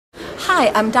Hi,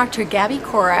 I'm Dr. Gaby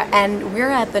Cora, and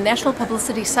we're at the National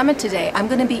Publicity Summit today. I'm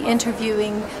going to be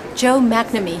interviewing Joe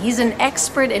McNamee. He's an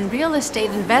expert in real estate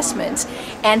investments,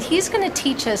 and he's going to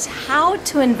teach us how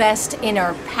to invest in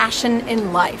our passion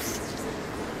in life.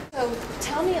 So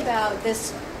tell me about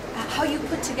this, how you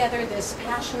put together this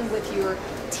passion with your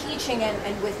teaching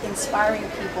and with inspiring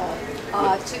people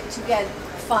to get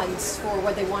funds for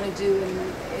what they want to do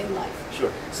in life.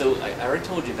 Sure. So I already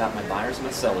told you about my buyers and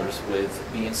my sellers with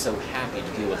being so happy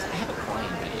to deal with. I have a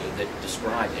client video that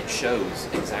describes and shows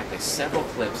exactly several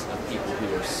clips of people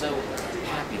who are so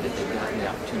happy that they've gotten the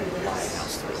opportunity to buy a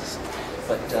house through us.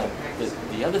 But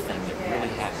the other thing that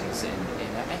really happens, and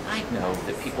I know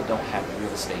that people don't have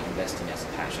real estate investing as a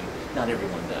passion. Not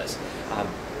everyone does.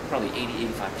 Probably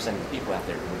 80-85% of the people out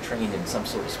there who are trained in some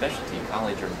sort of specialty,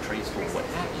 college or trade school, what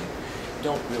have you,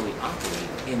 don't really operate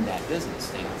in that business.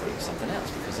 They operate in something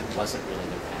else because it wasn't really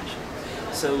their passion.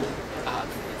 So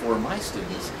for my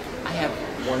students, I have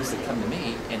ones that come to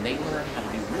me and they learn how to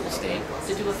do real estate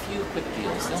to do a few quick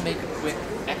deals. They'll make a quick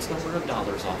X number of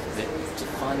dollars off of it to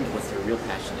fund what their real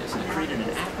passion is. And I created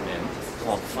an acronym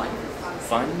called FUN.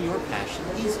 Fund your passion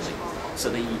easily.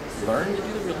 So they learn to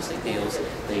do the real estate deals.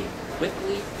 They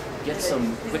quickly get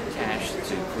some quick cash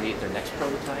to create their next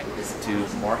prototype, to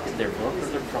market their book or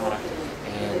their product.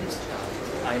 And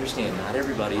I understand not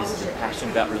everybody is as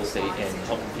passionate about real estate and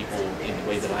helping people in the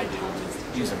way that I do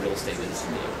with using real estate as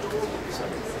me. So.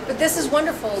 But this is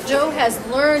wonderful. Joe has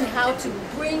learned how to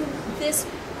bring this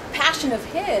passion of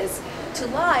his to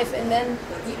life, and then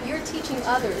you're teaching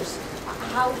others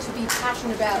how to be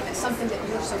passionate about something that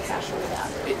you're so passionate about.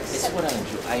 It's what I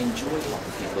enjoy. I enjoy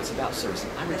helping people. It's about service.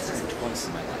 I retired twice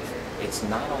in my life. It's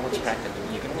not all it's cracked up to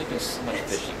be. You can only do so much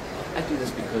fishing. I do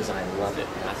this because I love it,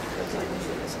 not because I need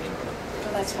it as an income.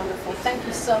 Well, that's wonderful. Thank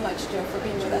you so much, Joe, for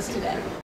being with us today.